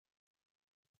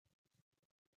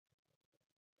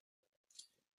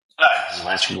Hi, this is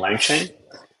Lance from LangChain.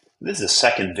 This is the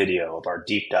second video of our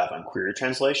deep dive on query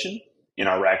translation in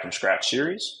our RAG from Scratch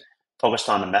series, focused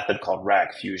on a method called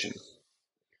RAG fusion.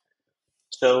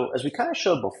 So as we kind of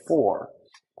showed before,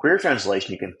 query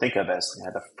translation you can think of as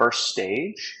the first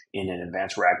stage in an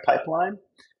advanced RAG pipeline.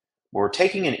 We're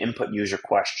taking an input user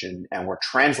question and we're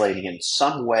translating it in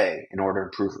some way in order to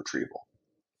improve retrieval.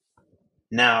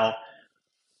 Now,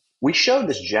 we showed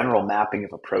this general mapping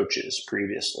of approaches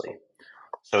previously.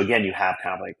 So again, you have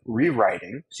kind of like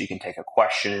rewriting. So you can take a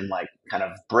question, like kind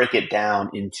of break it down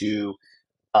into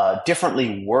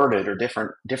differently worded or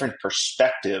different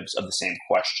perspectives of the same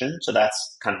question. So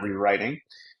that's kind of rewriting.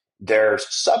 There's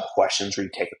sub questions where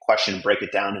you take a question and break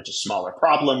it down into smaller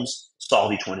problems,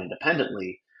 solve each one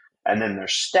independently. And then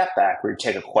there's step back where you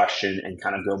take a question and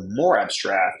kind of go more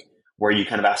abstract, where you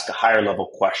kind of ask a higher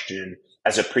level question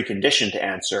as a precondition to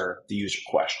answer the user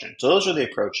question. So those are the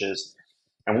approaches.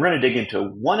 And we're going to dig into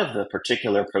one of the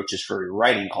particular approaches for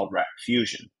rewriting called RAG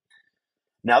fusion.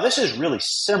 Now, this is really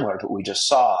similar to what we just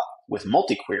saw with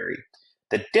multi-query.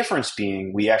 The difference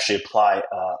being we actually apply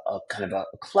a kind of a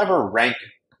clever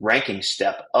ranking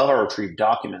step of our retrieved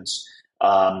documents,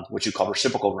 which we call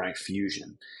reciprocal rank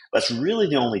fusion. That's really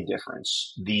the only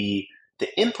difference. The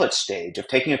input stage of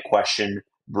taking a question,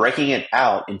 breaking it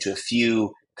out into a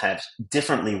few kind of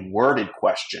differently worded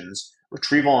questions,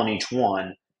 retrieval on each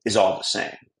one, is all the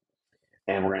same.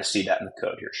 And we're going to see that in the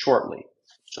code here shortly.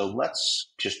 So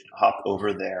let's just hop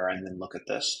over there and then look at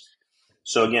this.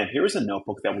 So again, here's the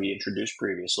notebook that we introduced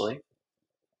previously.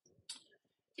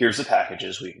 Here's the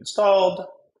packages we've installed.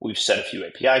 We've set a few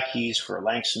API keys for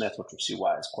Langsmith, which we'll see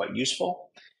why it's quite useful.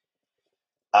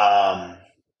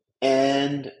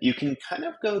 And you can kind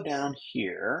of go down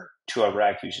here to our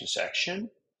RAG fusion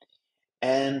section.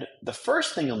 And the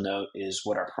first thing you'll note is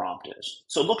what our prompt is.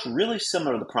 So it looks really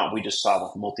similar to the prompt we just saw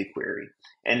with multi-query.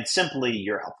 And it's simply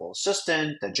your helpful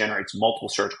assistant that generates multiple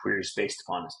search queries based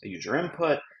upon the user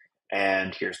input.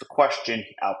 And here's the question,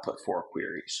 output 4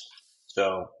 queries.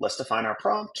 So let's define our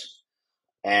prompt.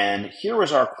 And here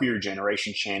was our query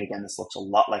generation chain. Again, this looks a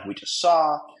lot like we just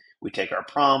saw. We take our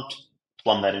prompt,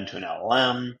 plumb that into an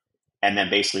LLM, and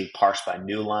then basically parse by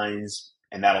new lines.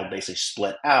 And that'll basically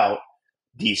split out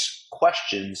these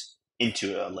questions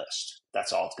into a list.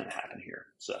 That's all that's going to happen here.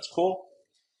 So that's cool.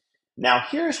 Now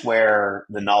here's where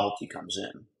the novelty comes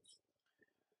in.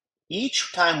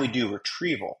 Each time we do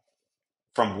retrieval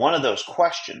from one of those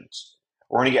questions,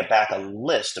 we're going to get back a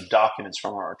list of documents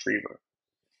from our retriever.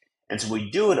 And so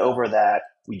we do it over that.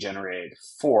 We generated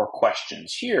 4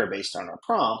 questions here based on our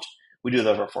prompt. We do it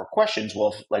over 4 questions.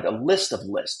 Well, like a list of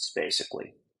lists,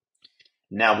 basically.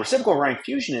 Now, reciprocal rank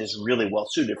fusion is really well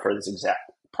suited for this exact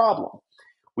problem.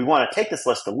 We want to take this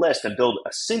list to list and build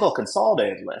a single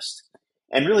consolidated list.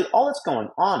 And really all that's going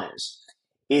on is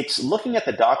it's looking at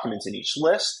the documents in each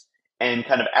list and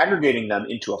kind of aggregating them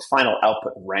into a final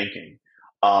output ranking.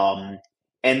 And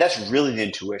that's really the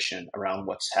intuition around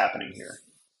what's happening here.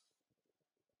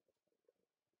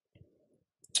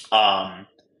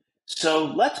 So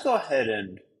let's go ahead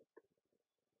and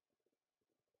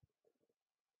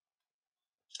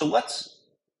let's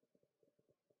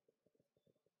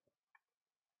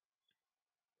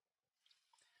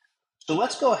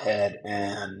go ahead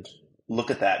and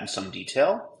look at that in some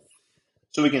detail.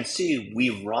 So we can see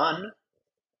we run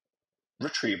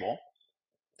retrieval.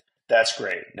 That's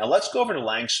great. Now let's go over to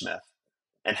Langsmith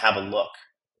and have a look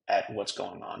at what's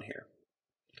going on here.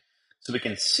 So we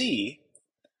can see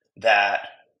that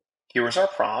here was our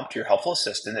prompt, your helpful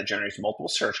assistant that generates multiple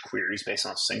search queries based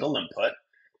on a single input.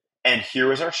 And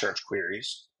here is our search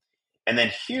queries. And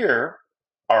then here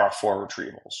are our 4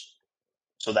 retrievals.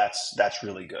 So that's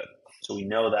really good. So we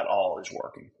know that all is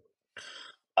working.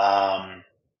 And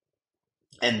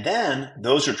then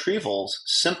those retrievals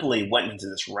simply went into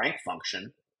this rank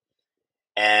function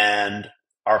and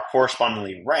are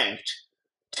correspondingly ranked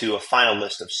to a final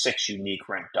list of 6 unique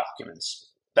ranked documents.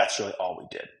 That's really all we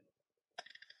did.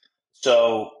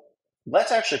 So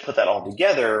let's actually put that all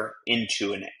together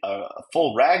into a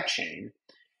full RAG chain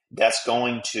that's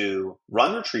going to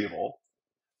run retrieval,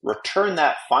 return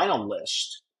that final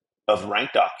list of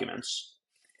ranked documents,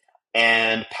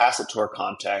 and pass it to our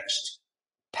context,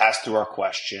 pass through our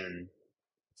question,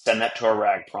 send that to our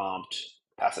RAG prompt,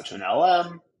 pass it to an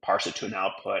LM, parse it to an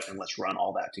output, and let's run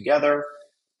all that together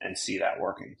and see that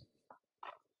working.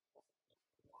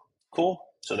 Cool.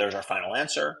 So there's our final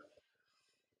answer.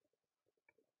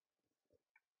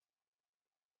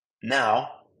 Now,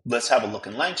 let's have a look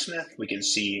in Langsmith. We can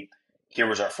see here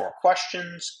was our 4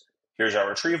 questions, here's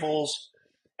our retrievals,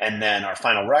 and then our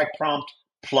final RAG prompt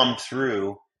plumbed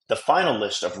through the final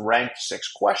list of ranked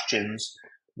 6 questions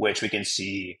which we can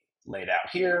see laid out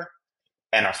here,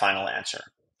 and our final answer.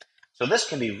 So this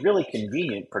can be really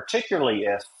convenient, particularly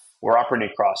if we're operating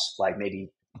across like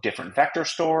maybe different vector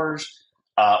stores,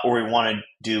 or we want to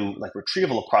do like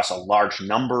retrieval across a large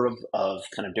number of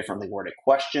kind of differently worded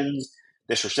questions.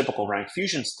 This reciprocal rank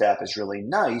fusion step is really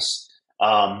nice.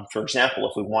 For example,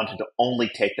 if we wanted to only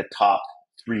take the top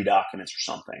 3 documents or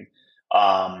something,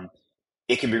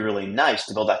 it can be really nice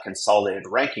to build that consolidated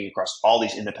ranking across all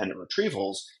these independent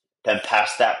retrievals, then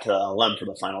pass that to LM for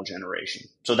the final generation.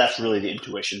 So that's really the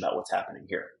intuition about what's happening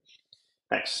here.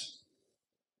 Thanks.